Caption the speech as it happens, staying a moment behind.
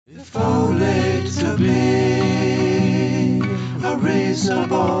If only to be a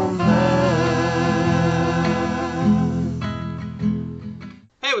reasonable man.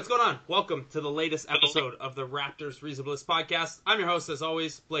 Hey, what's going on? Welcome to the latest episode of the Raptors Reasonableness Podcast. I'm your host, as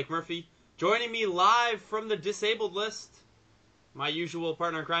always, Blake Murphy. Joining me live from the disabled list, my usual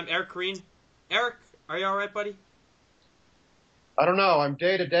partner in crime, Eric Green. Eric, are you all right, buddy? I don't know. I'm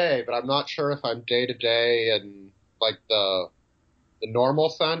day to day, but I'm not sure if I'm day to day in like the normal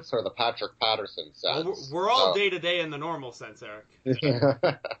sense or the Patrick Patterson sense. Well, we're all day to day in the normal sense, Eric.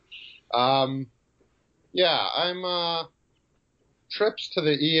 Yeah, I'm. Trips to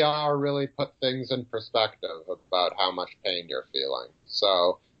the ER really put things in perspective about how much pain you're feeling.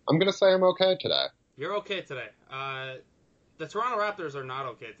 So I'm gonna say I'm okay today. You're okay today. The Toronto Raptors are not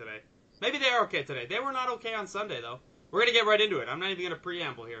okay today. Maybe they are okay today. They were not okay on Sunday, though. We're going to get right into it. I'm not even going to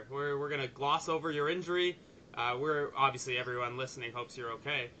preamble here. We're going to gloss over your injury. We're obviously, everyone listening hopes you're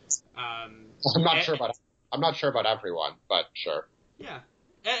okay. I'm not sure about everyone, but sure. Yeah,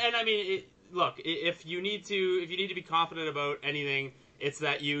 and I mean, look, if you need to be confident about anything, it's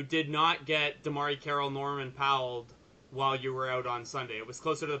that you did not get DeMarre Carroll, Norman Powell while you were out on Sunday. It was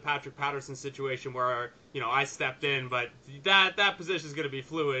closer to the Patrick Patterson situation where, I stepped in, but that position is going to be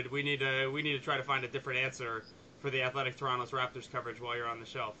fluid. We need to try to find a different answer for the Athletic Toronto's Raptors coverage while you're on the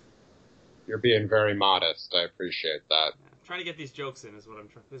shelf. You're being very modest. I appreciate that. Yeah, I'm trying to get these jokes in is what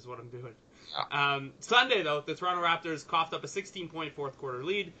I'm doing. Yeah. Sunday, though, the Toronto Raptors coughed up a 16-point fourth quarter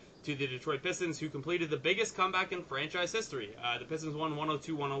lead to the Detroit Pistons, who completed the biggest comeback in franchise history. The Pistons won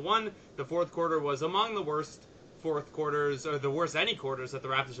 102-101. The fourth quarter was among the worst fourth quarters, or the worst any quarters that the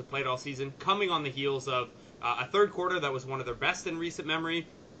Raptors have played all season, coming on the heels of a third quarter that was one of their best in recent memory.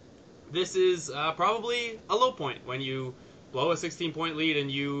 This is probably a low point when you blow a 16-point lead and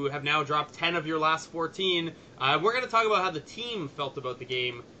you have now dropped 10 of your last 14. We're going to talk about how the team felt about the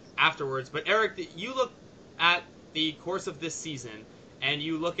game afterwards. But Eric, you look at the course of this season and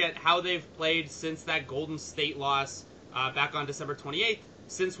you look at how they've played since that Golden State loss back on December 28th,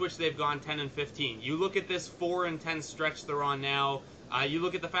 since which they've gone 10-15. You look at this 4-10 stretch they're on now. You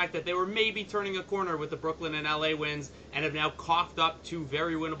look at the fact that they were maybe turning a corner with the Brooklyn and LA wins and have now coughed up two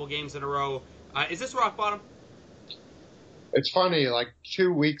very winnable games in a row. Is this rock bottom? It's funny, like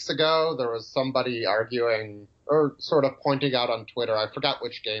 2 weeks ago, there was somebody arguing or sort of pointing out on Twitter, I forgot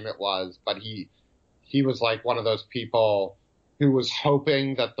which game it was, but he was like one of those people who was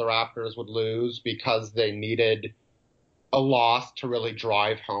hoping that the Raptors would lose because they needed a loss to really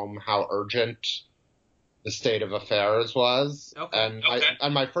drive home how urgent the state of affairs was. Okay.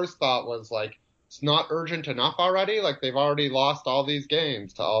 And my first thought was like, it's not urgent enough already? Like they've already lost all these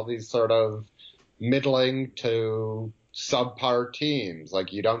games to all these sort of middling to subpar teams.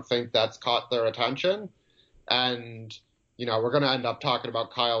 Like you don't think that's caught their attention? And, we're going to end up talking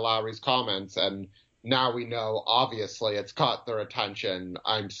about Kyle Lowry's comments, and now we know obviously it's caught their attention.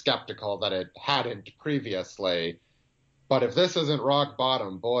 I'm skeptical that it hadn't previously. But if this isn't rock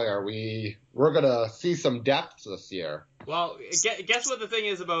bottom, boy, we're going to see some depths this year. Well, guess what the thing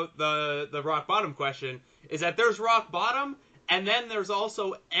is about the rock bottom question is that there's rock bottom, and then there's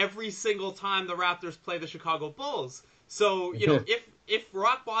also every single time the Raptors play the Chicago Bulls. So, if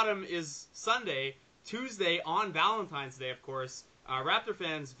rock bottom is Sunday, Tuesday on Valentine's Day, of course, Raptor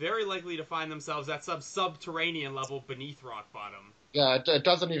fans very likely to find themselves at some subterranean level beneath rock bottom. Yeah, it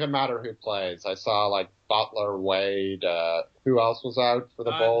doesn't even matter who plays. I saw like Butler, Wade, who else was out for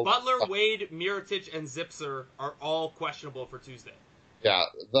the Bulls? Butler, Wade, Mirotic, and Zipser are all questionable for Tuesday. Yeah,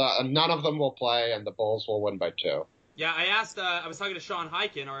 none of them will play, and the Bulls will win by 2. Yeah, I was talking to Sean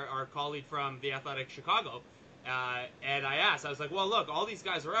Hyken, our colleague from The Athletic Chicago, and I was like, well, look, all these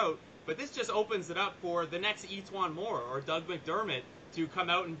guys are out, but this just opens it up for the next Etuan Moore or Doug McDermott to come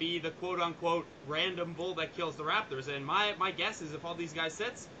out and be the quote-unquote random bull that kills the Raptors. And my guess is if all these guys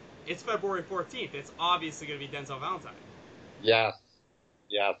sits, it's February 14th. It's obviously going to be Denzel Valentine. Yes.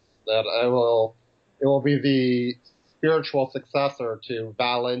 That it will be the spiritual successor to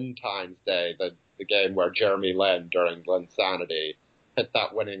Valentine's Day, the game where Jeremy Lin, during Linsanity, hit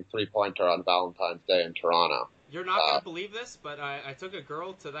that winning three-pointer on Valentine's Day in Toronto. You're not going to believe this, but I took a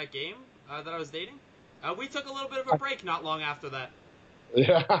girl to that game that I was dating. We took a little bit of a break not long after that.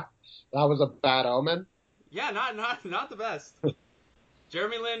 Yeah, that was a bad omen. Yeah, not the best.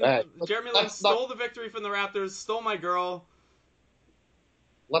 Jeremy Lin stole the victory from the Raptors, stole my girl.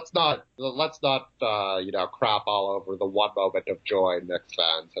 Let's not crap all over the one moment of joy Knicks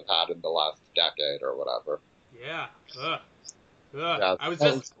fans have had in the last decade or whatever. Yeah. Yeah.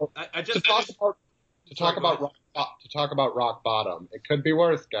 To talk about rock bottom. It could be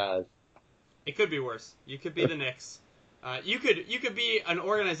worse, guys. It could be worse. You could be the Knicks. You could be an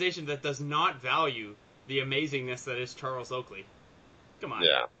organization that does not value the amazingness that is Charles Oakley. Come on.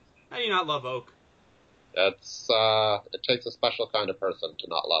 Yeah. How do you not love Oak? It takes a special kind of person to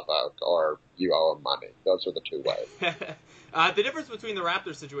not love Oak, or you owe him money. Those are the two ways. The difference between the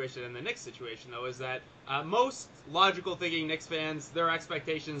Raptors situation and the Knicks situation, though, is that most logical thinking Knicks fans, their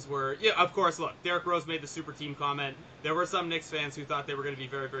expectations were, yeah, of course, look, Derrick Rose made the super team comment. There were some Knicks fans who thought they were going to be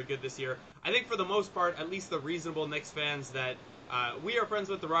very, very good this year. I think for the most part, at least the reasonable Knicks fans that we are friends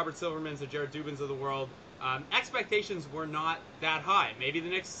with, the Robert Silvermans, the Jared Dubins of the world, expectations were not that high. Maybe the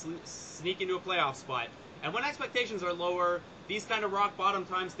Knicks sneak into a playoff spot. And when expectations are lower, these kind of rock bottom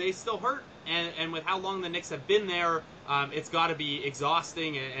times, they still hurt. And with how long the Knicks have been there, it's got to be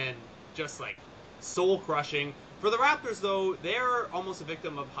exhausting and just like soul crushing. For the Raptors, though, they're almost a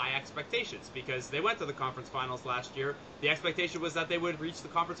victim of high expectations because they went to the conference finals last year. The expectation was that they would reach the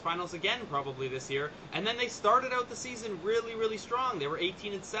conference finals again probably this year. And then they started out the season really, really strong. They were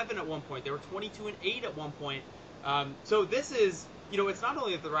 18-7 at one point. They were 22-8 at one point. So this is, it's not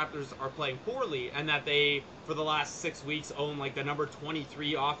only that the Raptors are playing poorly and that they, for the last 6 weeks, own like the number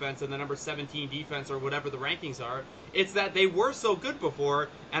 23 offense and the number 17 defense or whatever the rankings are. It's that they were so good before,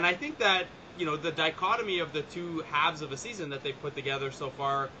 and I think that, the dichotomy of the two halves of a season that they've put together so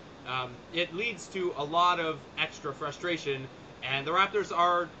far, it leads to a lot of extra frustration, and the Raptors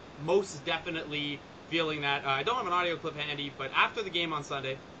are most definitely feeling that. I don't have an audio clip handy, but after the game on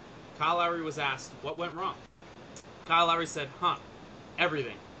Sunday, Kyle Lowry was asked what went wrong. Kyle Lowry said,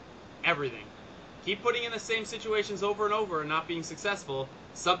 everything. Keep putting in the same situations over and over and not being successful.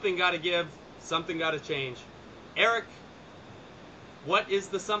 Something got to give. Something got to change. Eric, what is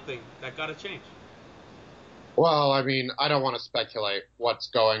the something that got to change? Well, I mean, I don't want to speculate what's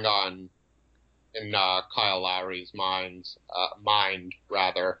going on in Kyle Lowry's mind,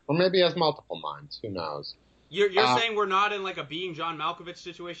 or maybe he has multiple minds. Who knows? You're saying we're not in like a Being John Malkovich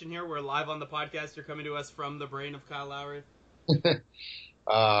situation here? We're live on the podcast. You're coming to us from the brain of Kyle Lowry?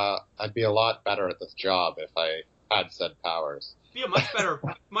 I'd be a lot better at this job if I had said powers. Be a much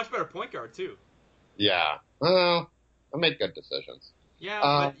better point guard too. Yeah. Well, I make good decisions. Yeah,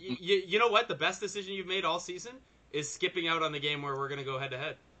 but you know what? The best decision you've made all season is skipping out on the game where we're going to go head to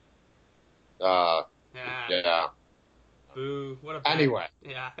head. Yeah. Boo. What a Anyway.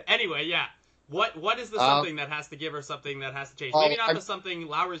 Yeah. Anyway, yeah. What is the something that has to give or something that has to change? Maybe not the something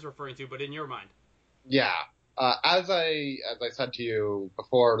Lowry's referring to, but in your mind. Yeah. As I said to you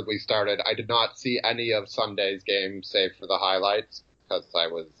before we started, I did not see any of Sunday's game save for the highlights because I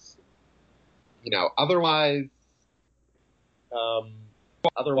was,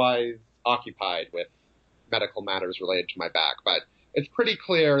 otherwise occupied with medical matters related to my back. But it's pretty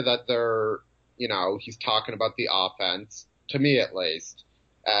clear that he's talking about the offense, to me at least.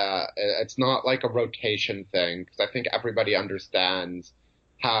 It's not like a rotation thing because I think everybody understands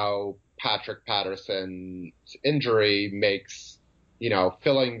how Patrick Patterson's injury makes,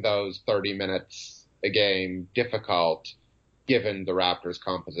 filling those 30 minutes a game difficult given the Raptors'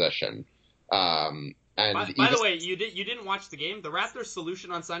 composition. By the way, you didn't watch the game. The Raptors'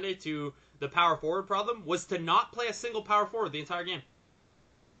 solution on Sunday to the power forward problem was to not play a single power forward the entire game.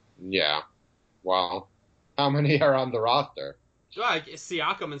 Yeah. Well, how many are on the roster?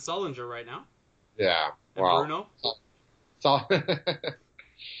 Siakam and Sullinger right now. Yeah. And Bruno.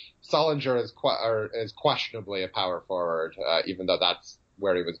 Sullinger is questionably a power forward, even though that's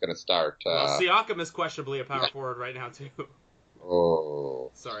where he was going to start. Well, Siakam is questionably a power forward right now too.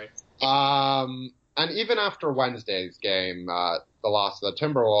 Oh. Sorry. And even after Wednesday's game, the loss of the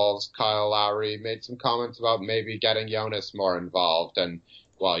Timberwolves, Kyle Lowry made some comments about maybe getting Jonas more involved. And,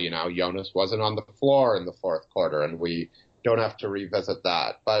 well, Jonas wasn't on the floor in the fourth quarter, and we don't have to revisit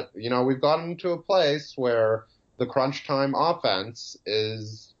that. But, we've gotten to a place where the crunch time offense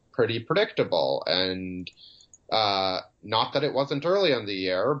is pretty predictable. And not that it wasn't early in the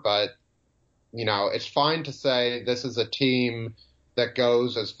year, but, it's fine to say this is a team that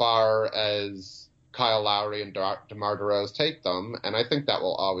goes as far as Kyle Lowry and DeMar DeRozan take them, and I think that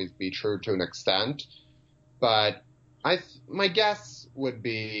will always be true to an extent. But my guess would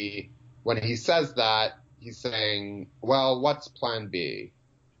be when he says that, he's saying, well, what's plan B?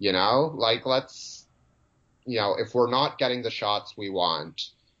 Let's, if we're not getting the shots we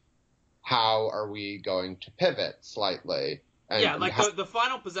want, how are we going to pivot slightly? And the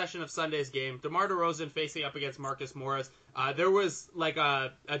final possession of Sunday's game, DeMar DeRozan facing up against Marcus Morris. There was like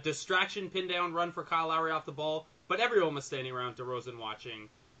a distraction pin down run for Kyle Lowry off the ball, but everyone was standing around DeRozan watching.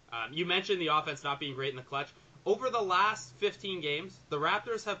 You mentioned the offense not being great in the clutch. Over the last 15 games, the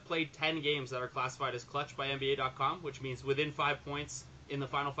Raptors have played 10 games that are classified as clutch by NBA.com, which means within 5 points in the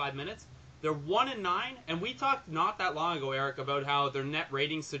final 5 minutes. They're 1-9, and we talked not that long ago, Eric, about how their net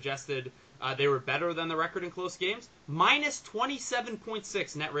rating suggested they were better than the record in close games. Minus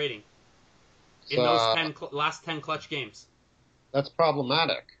 27.6 net rating in those last 10 clutch games. That's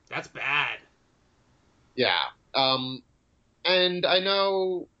problematic. That's bad. Yeah. And I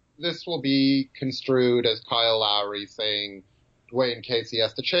know this will be construed as Kyle Lowry saying Dwayne Casey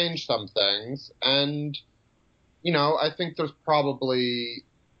has to change some things. And, I think there's probably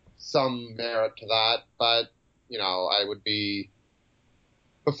some merit to that. But, I would be,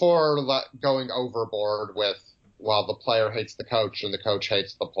 before going overboard with, well, the player hates the coach and the coach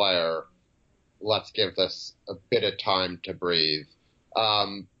hates the player, let's give this a bit of time to breathe.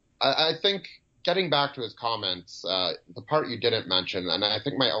 I think getting back to his comments, the part you didn't mention, and I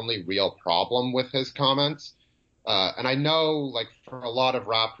think my only real problem with his comments, and I know, like, for a lot of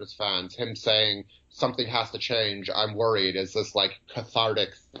Raptors fans, him saying something has to change, I'm worried, is this, like,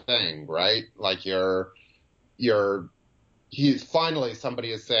 cathartic thing, right? Like, finally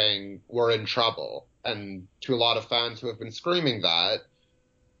somebody is saying we're in trouble. And to a lot of fans who have been screaming that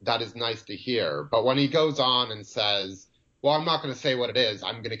is nice to hear. But when he goes on and says, well, I'm not going to say what it is,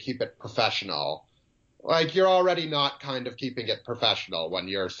 I'm going to keep it professional. Like, you're already not kind of keeping it professional when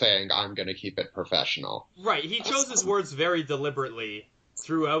you're saying, I'm going to keep it professional. Right. He chose his words very deliberately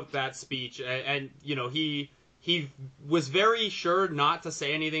throughout that speech. And he was very sure not to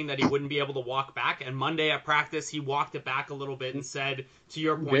say anything that he wouldn't be able to walk back. And Monday at practice, he walked it back a little bit and said, to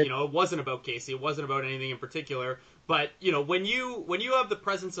your point, it wasn't about Casey. It wasn't about anything in particular. But, when you have the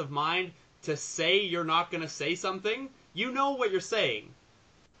presence of mind to say you're not going to say something, you know what you're saying.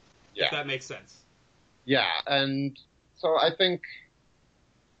 Yeah. If that makes sense. Yeah, and so I think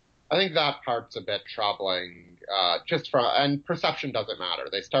that part's a bit troubling, and perception doesn't matter.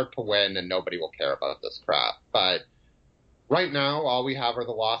 They start to win and nobody will care about this crap. But right now, all we have are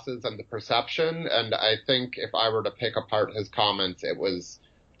the losses and the perception, and I think if I were to pick apart his comments, it was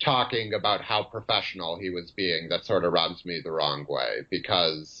talking about how professional he was being that sort of rubs me the wrong way,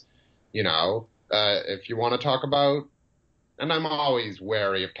 because, if you want to talk about, and I'm always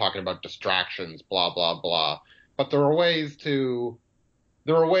wary of talking about distractions, blah, blah, blah, but there were ways to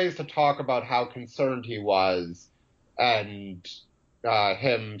talk about how concerned he was and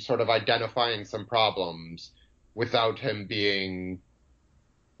him sort of identifying some problems without him being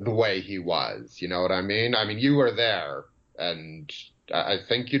the way he was. You know what I mean? I mean, you were there, and I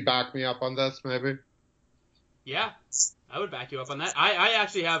think you'd back me up on this, maybe? Yeah, I would back you up on that.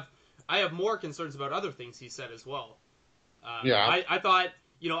 I have more concerns about other things he said as well. I thought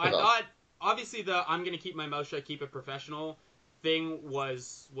obviously the I'm going to keep my mouth shut, keep it professional thing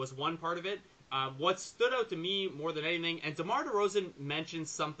was one part of it. What stood out to me more than anything, and DeMar DeRozan mentioned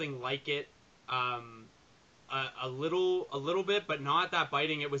something like it a little bit, but not that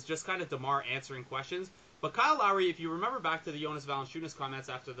biting. It was just kind of DeMar answering questions. But Kyle Lowry, if you remember back to the Jonas Valanciunas comments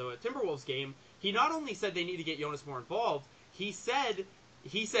after the Timberwolves game, he not only said they need to get Jonas more involved, he said,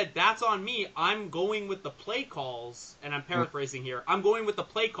 that's on me. I'm going with the play calls, and I'm paraphrasing here. I'm going with the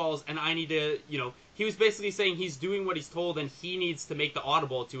play calls, and I need to, he was basically saying he's doing what he's told, and he needs to make the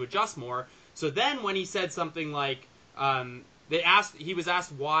audible to adjust more. So then when he said something like, he was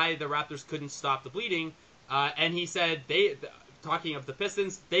asked why the Raptors couldn't stop the bleeding, and he said, talking of the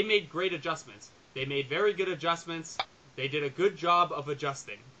Pistons, they made great adjustments. They made very good adjustments. They did a good job of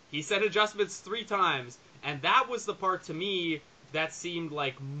adjusting. He said adjustments 3 times, and that was the part to me that seemed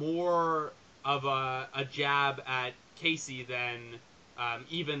like more of a jab at Casey than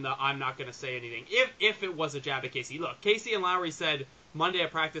even the I'm not going to say anything. If it was a jab at Casey. Look, Casey and Lowry said Monday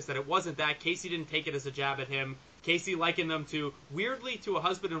at practice that it wasn't that. Casey didn't take it as a jab at him. Casey likened them weirdly to a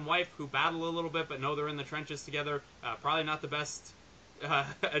husband and wife who battle a little bit but know they're in the trenches together. Probably not the best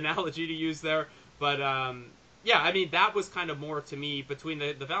analogy to use there. But, that was kind of more to me between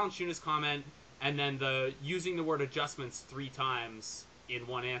the Valanciunas comment and then the using the word adjustments 3 times in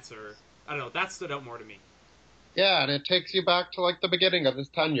one answer. I don't know. That stood out more to me. Yeah, and it takes you back to, like, the beginning of his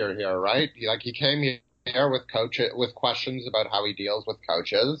tenure here, right? He came here with questions about how he deals with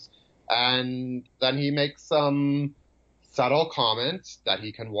coaches, and then he makes some subtle comments that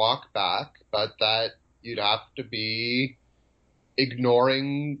he can walk back, but that you'd have to be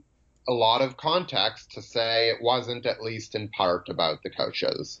ignoring a lot of context to say it wasn't at least in part about the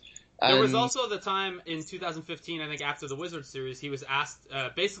coaches. There was also the time in 2015, I think, after the Wizards series, he was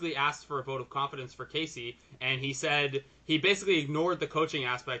basically asked for a vote of confidence for Casey, and he said he basically ignored the coaching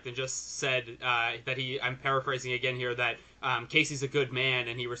aspect and just said that I'm paraphrasing again here, that Casey's a good man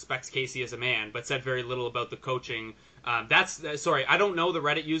and he respects Casey as a man, but said very little about the coaching. Sorry, I don't know the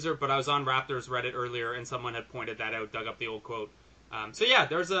Reddit user, but I was on Raptors Reddit earlier and someone had pointed that out, dug up the old quote.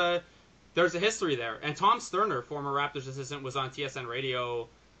 There's there's a history there. And Tom Sterner, former Raptors assistant, was on TSN Radio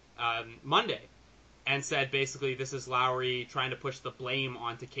Monday and said basically this is Lowry trying to push the blame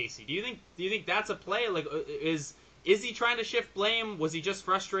onto Casey. Do you think that's a play? Like, is he trying to shift blame? Was he just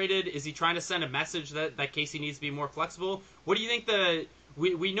frustrated? Is he trying to send a message that Casey needs to be more flexible? What do you think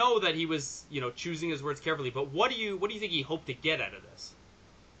we know that he was, choosing his words carefully, but what do you think he hoped to get out of this?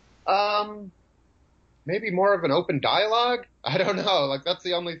 Maybe more of an open dialogue? I don't know. Like, that's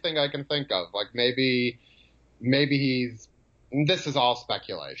the only thing I can think of. Like, maybe this is all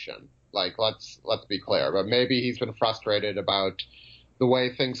speculation. Like, let's be clear, but maybe he's been frustrated about the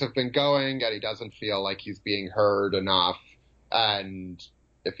way things have been going and he doesn't feel like he's being heard enough. And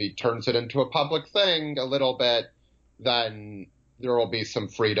if he turns it into a public thing a little bit, then there will be some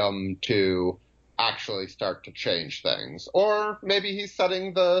freedom to actually start to change things. Or maybe he's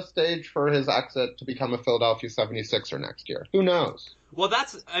setting the stage for his exit to become a Philadelphia 76er next year. Who knows? Well,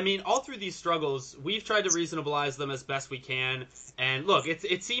 all through these struggles, we've tried to reasonableize them as best we can. And look,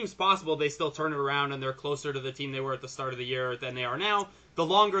 it seems possible they still turn it around and they're closer to the team they were at the start of the year than they are now. The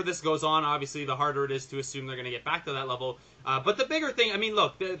longer this goes on, obviously, the harder it is to assume they're going to get back to that level. But the bigger thing,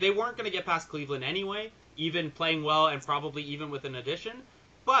 look, they weren't going to get past Cleveland anyway, even playing well and probably even with an addition.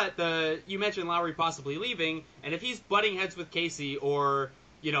 But you mentioned Lowry possibly leaving, and if he's butting heads with Casey or,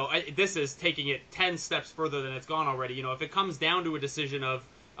 this is taking it 10 steps further than it's gone already. If it comes down to a decision of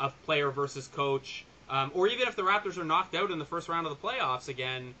player versus coach, or even if the Raptors are knocked out in the first round of the playoffs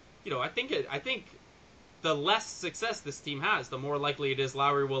again, I think the less success this team has, the more likely it is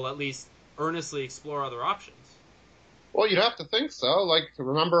Lowry will at least earnestly explore other options. Well, you'd have to think so. Like,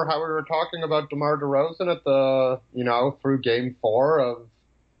 remember how we were talking about DeMar DeRozan at the, through Game 4 of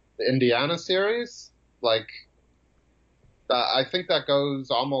the Indiana series? Like, I think that goes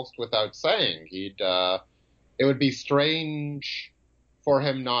almost without saying. It would be strange for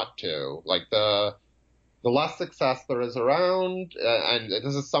him not to. Like, the less success there is around, and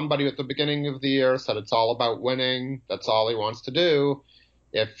this is somebody at the beginning of the year said it's all about winning. That's all he wants to do.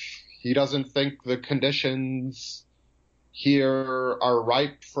 If he doesn't think the conditions here are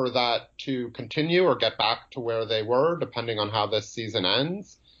ripe for that to continue or get back to where they were, depending on how this season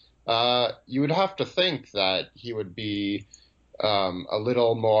ends, you would have to think that he would be a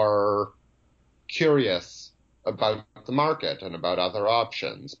little more curious about the market and about other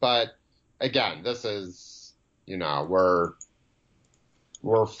options. But again, this is, we're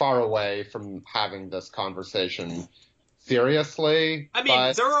far away from having this conversation seriously.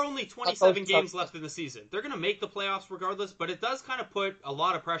 There are only 27 games left in the season. They're going to make the playoffs regardless, but it does kind of put a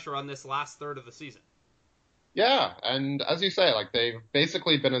lot of pressure on this last third of the season. Yeah, and as you say, like, they've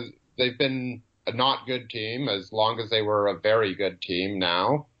basically been a not good team as long as they were a very good team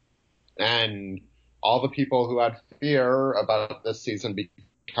now. And all the people who had fear about this season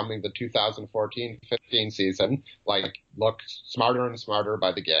becoming the 2014-15 season, like, look smarter and smarter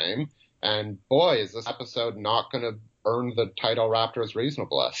by the game. And boy, is this episode not going to earn the title Raptors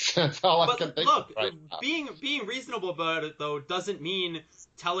reasonableness. That's all I can think of right now. Being reasonable about it, though, doesn't mean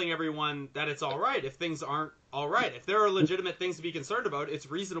telling everyone that it's all right if things aren't all right. If there are legitimate things to be concerned about, it's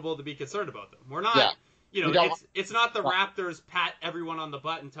reasonable to be concerned about them. We're not, it's not the Raptors pat everyone on the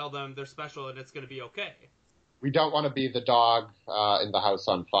butt and tell them they're special and it's going to be okay. We don't want to be the dog in the house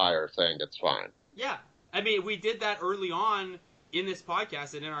on fire saying it's fine. Yeah. We did that early on in this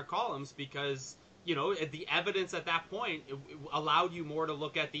podcast and in our columns because, the evidence at that point allowed you more to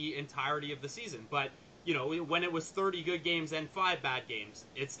look at the entirety of the season. But, when it was 30 good games and 5 bad games,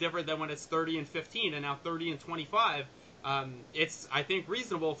 it's different than when it's 30 and 15 and now 30 and 25. It's, I think,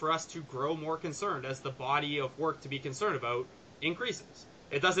 reasonable for us to grow more concerned as the body of work to be concerned about increases.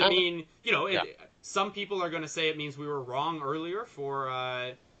 It doesn't mean, some people are going to say it means we were wrong earlier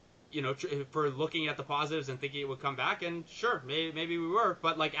for looking at the positives and thinking it would come back. And sure, maybe we were.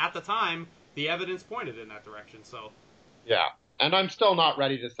 But, like, at the time, the evidence pointed in that direction. So, yeah. And I'm still not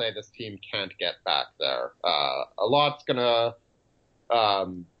ready to say this team can't get back there. A lot's going to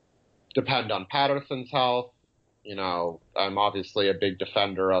depend on Patterson's health. I'm obviously a big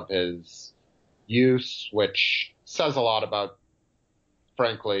defender of his use, which says a lot about,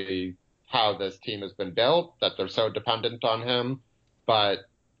 frankly, how this team has been built, that they're so dependent on him. But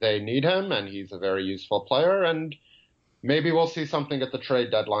they need him, and he's a very useful player. And maybe we'll see something at the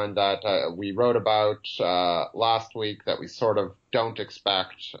trade deadline that we wrote about last week that we sort of don't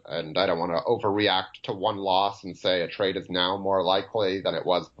expect. And I don't want to overreact to one loss and say a trade is now more likely than it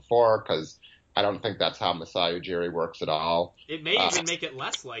was before, because I don't think that's how Masai Ujiri works at all. It may even make it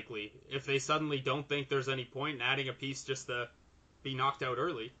less likely if they suddenly don't think there's any point in adding a piece just to be knocked out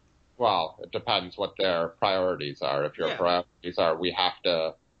early. Well, it depends what their priorities are. If your priorities are we have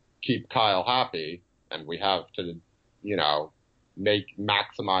to keep Kyle happy, and we have to,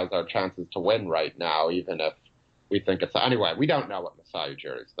 maximize our chances to win right now, even if we think it's anyway. We don't know what Masai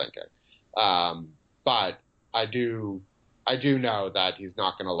Ujiri's thinking, but I do know that he's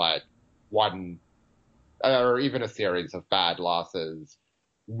not going to let one or even a series of bad losses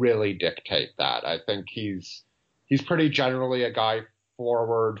really dictate that. I think he's pretty generally a guy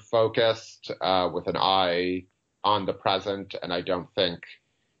forward focused with an eye on the present, and I don't think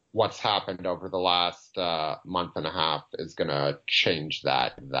what's happened over the last month and a half is going to change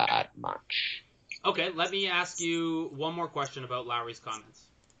that much. Okay, let me ask you one more question about Lowry's comments.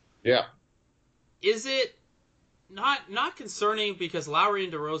 Yeah. Is it not concerning because Lowry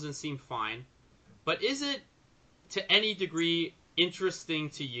and DeRozan seem fine, but is it to any degree interesting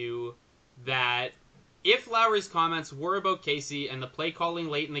to you that if Lowry's comments were about Casey and the play calling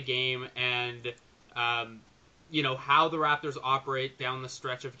late in the game and how the Raptors operate down the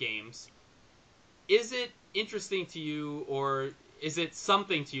stretch of games, is it interesting to you or is it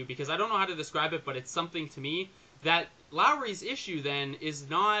something to you? Because I don't know how to describe it, but it's something to me that Lowry's issue then is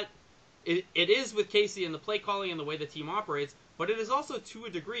not. It is with Casey and the play calling and the way the team operates, but it is also to a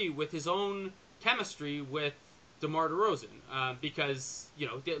degree with his own chemistry with DeMar DeRozan. Because,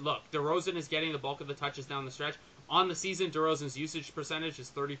 look, DeRozan is getting the bulk of the touches down the stretch. On the season, DeRozan's usage percentage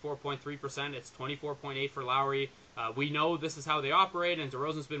is 34.3%. It's 24.8% for Lowry. We know this is how they operate, and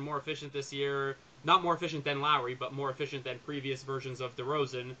DeRozan's been more efficient this year. Not more efficient than Lowry, but more efficient than previous versions of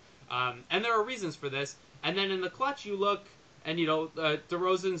DeRozan. And there are reasons for this. And then in the clutch, you look, and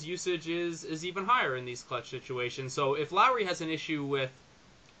DeRozan's usage is even higher in these clutch situations. So if Lowry has an issue with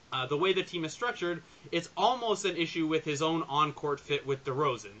the way the team is structured, it's almost an issue with his own on-court fit with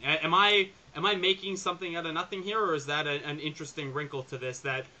DeRozan. Am I making something out of nothing here, or is that an interesting wrinkle to this,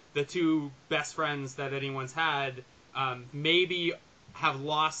 that the two best friends that anyone's had maybe have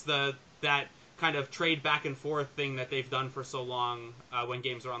lost that kind of trade back and forth thing that they've done for so long when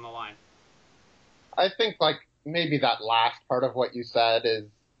games are on the line? I think maybe that last part of what you said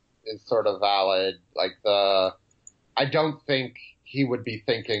is sort of valid. I don't think he would be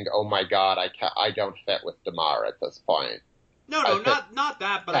thinking, "Oh my God, I don't fit with DeMar" at this point. No, not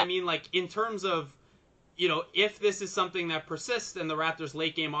that. But yeah. I mean, in terms of, if this is something that persists and the Raptors'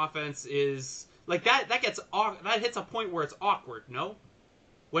 late game offense is that hits a point where it's awkward. No,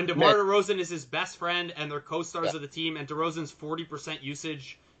 when DeMar DeRozan is his best friend and they're co-stars of the team, and DeRozan's 40%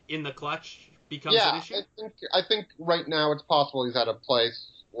 usage in the clutch becomes an issue. I think right now it's possible he's at a place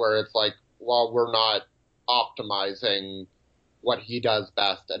where it's while we're not optimizing what he does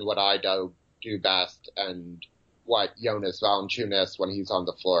best and what I do best and what Jonas Valanciunas when he's on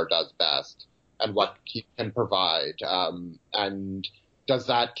the floor does best and what he can provide. And does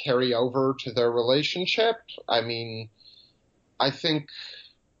that carry over to their relationship? I mean, I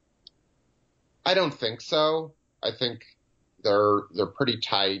don't think so. I think they're pretty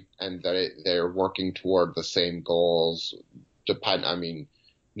tight and they're working toward the same goals.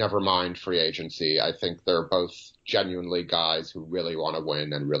 Never mind free agency. I think they're both genuinely guys who really want to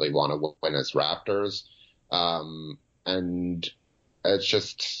win and really want to win as Raptors. And it's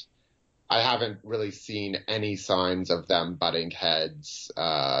just, I haven't really seen any signs of them butting heads.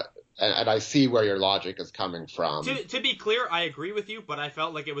 And I see where your logic is coming from. To be clear, I agree with you, but I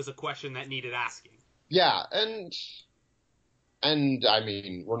felt like it was a question that needed asking. Yeah, and I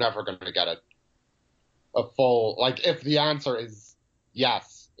mean, we're never going to get a full, if the answer is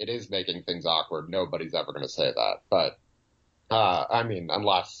yes, it is making things awkward, nobody's ever going to say that. But,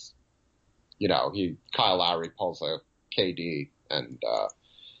 unless, Kyle Lowry pulls a KD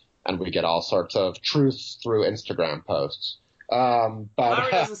and we get all sorts of truths through Instagram posts. But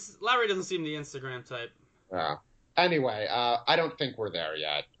Lowry doesn't seem the Instagram type. Anyway, I don't think we're there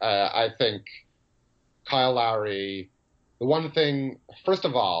yet. I think Kyle Lowry, the one thing, first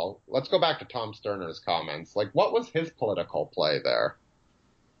of all, let's go back to Tom Sterner's comments. What was his political play there?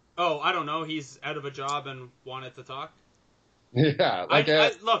 Oh, I don't know. He's out of a job and wanted to talk. Yeah, I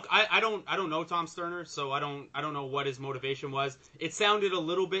don't know Tom Sterner, so I don't know what his motivation was. It sounded a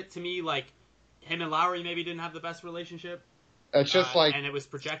little bit to me like him and Lowry maybe didn't have the best relationship. It's just and it was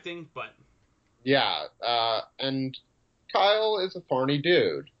projecting, but yeah, and Kyle is a thorny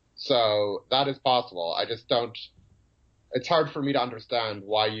dude, so that is possible. I just don't. It's hard for me to understand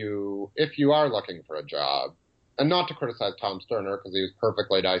why if you are looking for a job, and not to criticize Tom Sterner because he was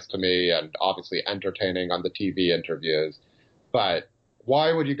perfectly nice to me and obviously entertaining on the TV interviews, but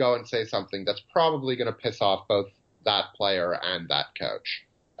why would you go and say something that's probably going to piss off both that player and that coach?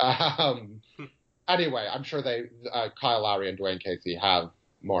 Anyway, I'm sure Kyle Lowry and Dwayne Casey have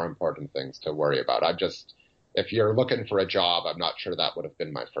more important things to worry about. if you're looking for a job, I'm not sure that would have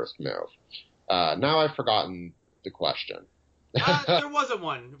been my first move. Now I've forgotten the question. There wasn't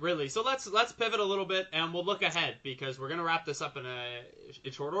one really, so let's pivot a little bit and we'll look ahead because we're gonna wrap this up in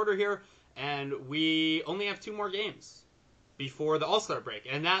short order here, and we only have 2 more games before the All-Star break.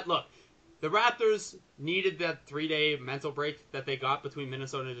 And the Raptors needed that 3-day mental break that they got between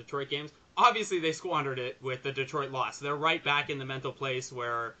Minnesota and Detroit games. Obviously, they squandered it with the Detroit loss. They're right back in the mental place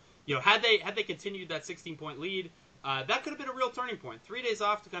where, had they continued that 16-point lead, that could have been a real turning point. 3 days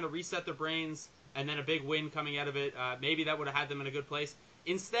off to kind of reset their brains, and then a big win coming out of it. Maybe that would have had them in a good place.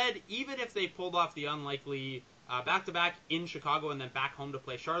 Instead, even if they pulled off the unlikely back-to-back in Chicago and then back home to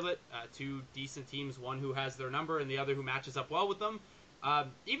play Charlotte, 2 decent teams, one who has their number and the other who matches up well with them,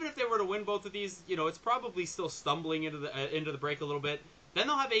 even if they were to win both of these, it's probably still stumbling into the break a little bit. Then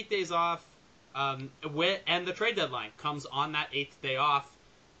they'll have 8 days off, and the trade deadline comes on that 8th day off.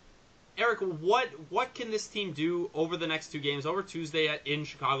 Eric, what can this team do over the next 2 games, over Tuesday in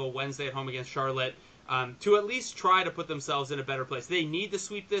Chicago, Wednesday at home against Charlotte, to at least try to put themselves in a better place? They need to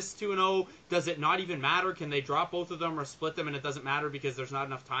sweep this 2-0. Does it not even matter? Can they drop both of them or split them and it doesn't matter because there's not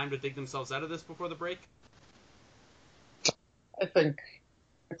enough time to dig themselves out of this before the break? I think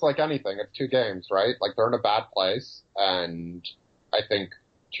it's like anything. It's 2 games, right? Like, they're in a bad place, and I think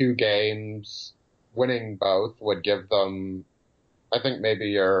 2 games, winning both would give them, I think maybe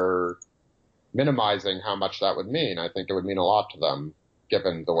you're minimizing how much that would mean. I think it would mean a lot to them,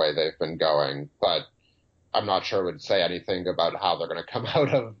 given the way they've been going, but I'm not sure it would say anything about how they're going to come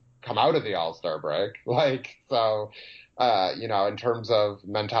out of the All-Star break. In terms of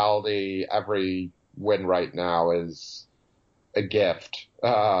mentality, every win right now is a gift,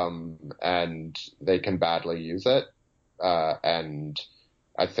 and they can badly use it. And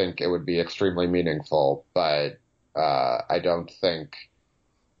I think it would be extremely meaningful, but I don't think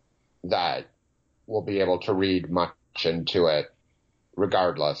that we'll be able to read much into it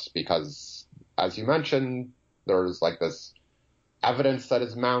regardless, because as you mentioned, there's like this evidence that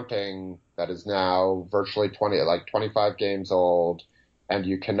is mounting that is now virtually 25 games old, and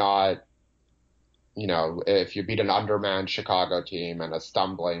you cannot, if you beat an undermanned Chicago team and a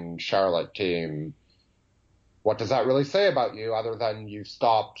stumbling Charlotte team, what does that really say about you other than you've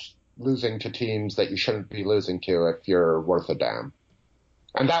stopped losing to teams that you shouldn't be losing to if you're worth a damn?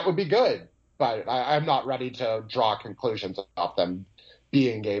 And that would be good, but I'm not ready to draw conclusions off them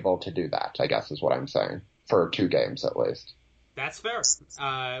being able to do that, I guess is what I'm saying, for 2 games at least. That's fair.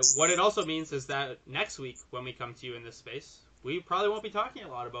 What it also means is that next week, when we come to you in this space, we probably won't be talking a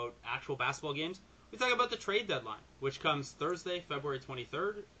lot about actual basketball games. We talk about the trade deadline, which comes Thursday, February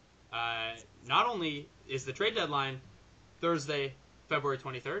 23rd. Not only is the trade deadline Thursday, February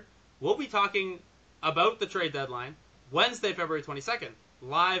 23rd, we'll be talking about the trade deadline Wednesday, February 22nd,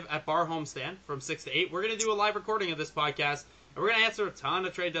 live at Bar Homestand from 6 to 8. We're going to do a live recording of this podcast, and we're going to answer a ton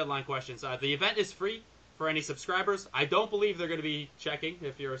of trade deadline questions. The event is free for any subscribers. I don't believe they're going to be checking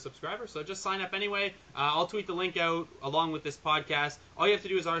if you're a subscriber, so just sign up anyway. I'll tweet the link out along with this podcast. All you have to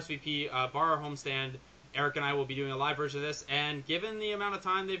do is RSVP, Bar Homestand. Eric and I will be doing a live version of this, and given the amount of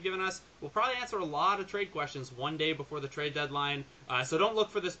time they've given us, we'll probably answer a lot of trade questions one day before the trade deadline. So don't look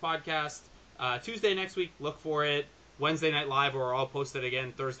for this podcast Tuesday next week. Look for it Wednesday night live, or I'll post it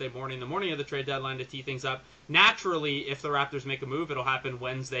again Thursday morning, the morning of the trade deadline, to tee things up. Naturally, if the Raptors make a move, it'll happen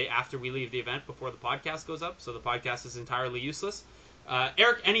Wednesday after we leave the event before the podcast goes up, so the podcast is entirely useless.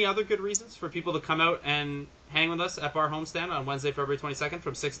 Eric, any other good reasons for people to come out and hang with us at Bar Homestand on Wednesday, February 22nd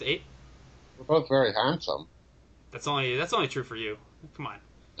from 6 to 8? We're both very handsome. That's only true for you. Come on.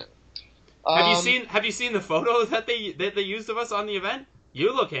 Have you seen the photo that they used of us on the event?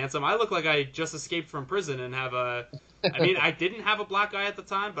 You look handsome. I look like I just escaped from prison and have a... I mean, I didn't have a black eye at the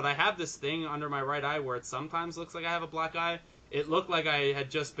time, but I have this thing under my right eye where it sometimes looks like I have a black eye. It looked like I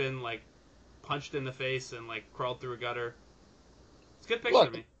had just been, punched in the face and, crawled through a gutter. It's a good picture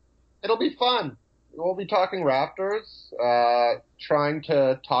of me. It'll be fun. We'll be talking Raptors, trying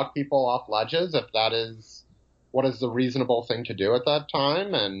to talk people off ledges if that is what is the reasonable thing to do at that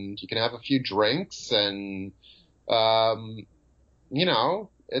time, and you can have a few drinks, and,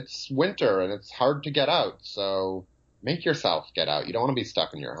 it's winter and it's hard to get out, so make yourself get out. You don't want to be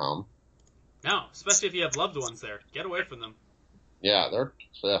stuck in your home. No, especially if you have loved ones there. Get away from them. Yeah, they're...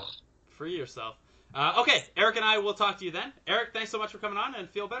 Ugh. Free yourself. Okay, Eric and I will talk to you then. Eric, thanks so much for coming on, and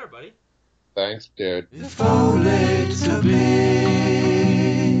feel better, buddy. Thanks, dude. If only to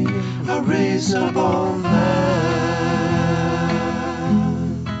be a reasonable man.